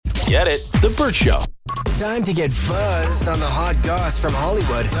Get it? The Burt Show. Time to get buzzed on the hot goss from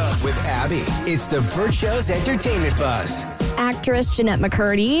Hollywood with Abby. It's the Burt Show's entertainment buzz. Actress Jennette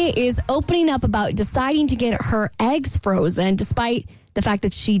McCurdy is opening up about deciding to get her eggs frozen despite the fact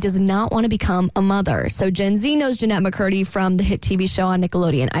that she does not want to become a mother. So Gen Z knows Jennette McCurdy from the hit TV show on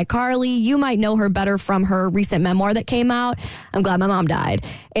Nickelodeon, iCarly. You might know her better from her recent memoir that came out, I'm Glad My Mom Died.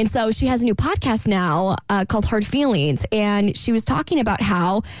 And so she has a new podcast now called Hard Feelings. And she was talking about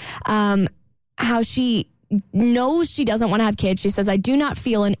how she knows she doesn't want to have kids. She says, I do not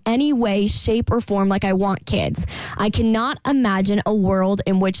feel in any way, shape, or form like I want kids. I cannot imagine a world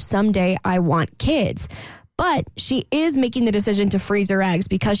in which someday I want kids. But she is making the decision to freeze her eggs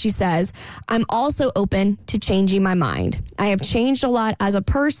because she says, I'm also open to changing my mind. I have changed a lot as a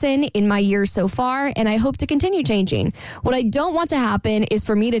person in my years so far, and I hope to continue changing. What I don't want to happen is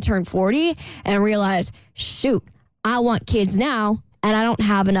for me to turn 40 and realize, shoot, I want kids now, and I don't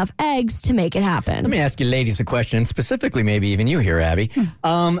have enough eggs to make it happen. Let me ask you ladies a question, and specifically maybe even you here, Abby.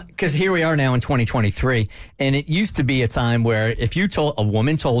 Because here we are now in 2023, and it used to be a time where if a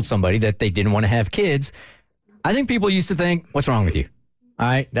woman told somebody that they didn't want to have kids, I think people used to think, what's wrong with you? All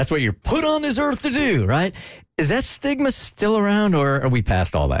right, that's what you're put on this earth to do, right? Is that stigma still around, or are we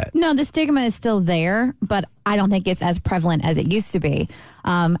past all that? No, the stigma is still there, but I don't think it's as prevalent as it used to be.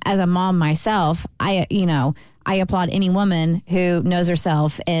 As a mom myself, I applaud any woman who knows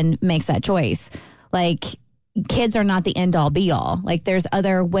herself and makes that choice. Like, kids are not the end all be all. Like, there's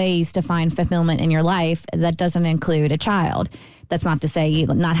other ways to find fulfillment in your life that doesn't include a child. That's not to say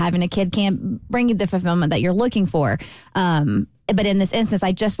not having a kid can't bring you the fulfillment that you're looking for. But in this instance,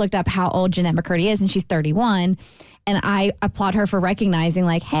 I just looked up how old Jennette McCurdy is, and she's 31. And I applaud her for recognizing,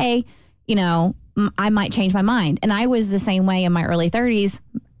 like, hey, I might change my mind. And I was the same way in my early 30s.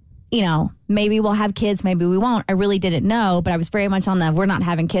 Maybe we'll have kids, maybe we won't. I really didn't know, but I was very much on we're not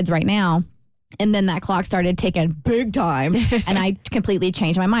having kids right now. And then that clock started ticking big time, and I completely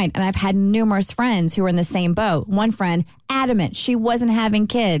changed my mind. And I've had numerous friends who were in the same boat. One friend, adamant, she wasn't having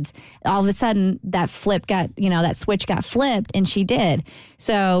kids. All of a sudden, that switch got flipped, and she did.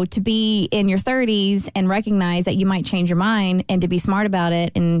 So to be in your 30s and recognize that you might change your mind, and to be smart about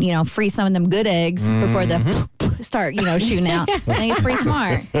it, and freeze some of them good eggs before the start shooting out. I think it's pretty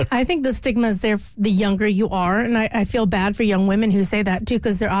smart. I think the stigma is there the younger you are, and I feel bad for young women who say that too,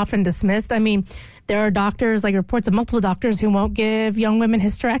 because they're often dismissed. I mean, there are doctors, like reports of multiple doctors, who won't give young women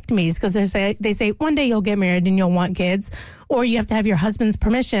hysterectomies because they say one day you'll get married and you'll want kids, or you have to have your husband's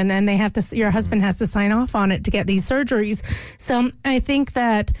permission, and your husband has to sign off on it to get these surgeries. So I think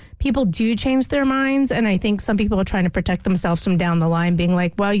that people do change their minds, and I think some people are trying to protect themselves from down the line being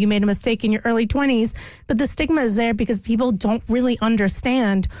like, well, you made a mistake in your early 20s, but the stigma is there because people don't really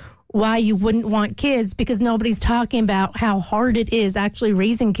understand why you wouldn't want kids, because nobody's talking about how hard it is actually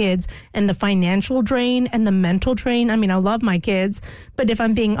raising kids, and the financial drain and the mental drain. I mean, I love my kids, but if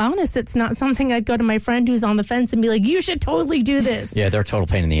I'm being honest, it's not something I'd go to my friend who's on the fence and be like, you should totally do this. Yeah, they're a total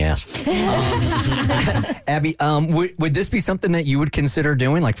pain in the ass. Abby, would this be something that you would consider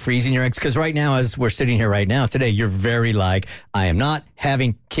doing, like freezing your eggs? Because right now, as we're sitting here right now today, you're very like, I am not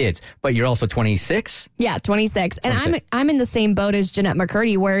having kids, but you're also 26? Yeah, 26. And I'm in the same boat as Jennette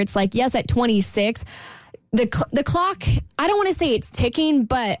McCurdy, where it's like, yes, at 26, the clock, I don't want to say it's ticking,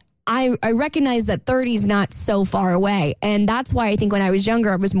 but I recognize that 30 is not so far away. And that's why I think when I was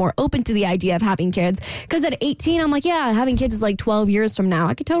younger, I was more open to the idea of having kids. Because at 18, I'm like, yeah, having kids is like 12 years from now.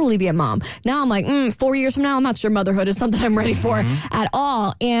 I could totally be a mom. Now I'm like, 4 years from now, I'm not sure motherhood is something I'm ready for at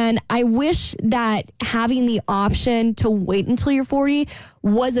all. And I wish that having the option to wait until you're 40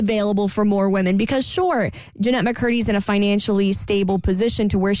 was available for more women, because sure, Jennette McCurdy's in a financially stable position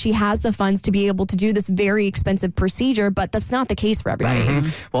to where she has the funds to be able to do this very expensive procedure, but that's not the case for everybody.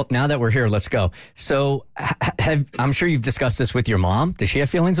 Well, now that we're here, let's go. So I'm sure you've discussed this with your mom. Does she have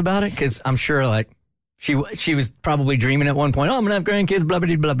feelings about it? Because I'm sure she was probably dreaming at one point, I'm going to have grandkids, blah,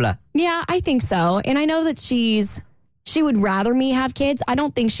 blah, blah, blah. Yeah, I think so. And I know that she would rather me have kids. I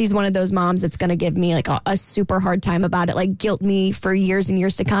don't think she's one of those moms that's going to give me like a super hard time about it, like guilt me for years and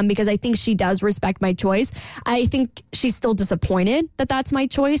years to come, because I think she does respect my choice. I think she's still disappointed that that's my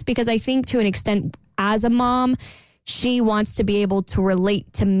choice, because I think to an extent as a mom, she wants to be able to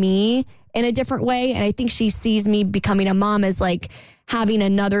relate to me in a different way. And I think she sees me becoming a mom as like having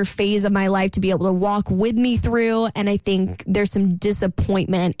another phase of my life to be able to walk with me through. And I think there's some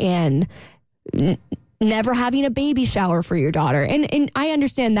disappointment in never having a baby shower for your daughter. And I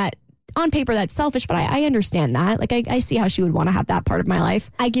understand that on paper that's selfish, but I understand that. Like I see how she would want to have that part of my life.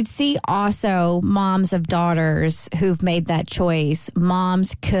 I could see also moms of daughters who've made that choice.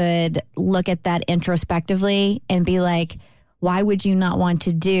 Moms could look at that introspectively and be like, why would you not want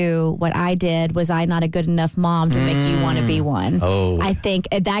to do what I did? Was I not a good enough mom to make you want to be one? Oh. I think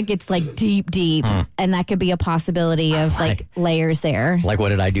that gets like deep, and that could be a possibility of like layers there. Like, what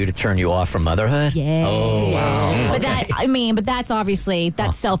did I do to turn you off from motherhood? Yeah. Oh, wow. But but that's obviously,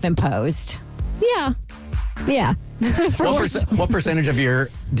 that's self-imposed. Yeah. What percentage of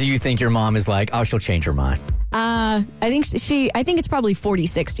do you think your mom is like, oh, she'll change her mind? I think it's probably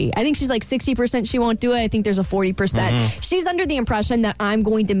 40-60. I think she's like 60% she won't do it. I think there's a 40%. She's under the impression that I'm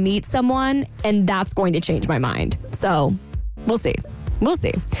going to meet someone and that's going to change my mind. So we'll see.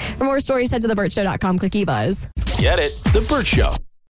 For more stories, head to thebertshow.com. Click eBuzz. Get it? The Burt Show.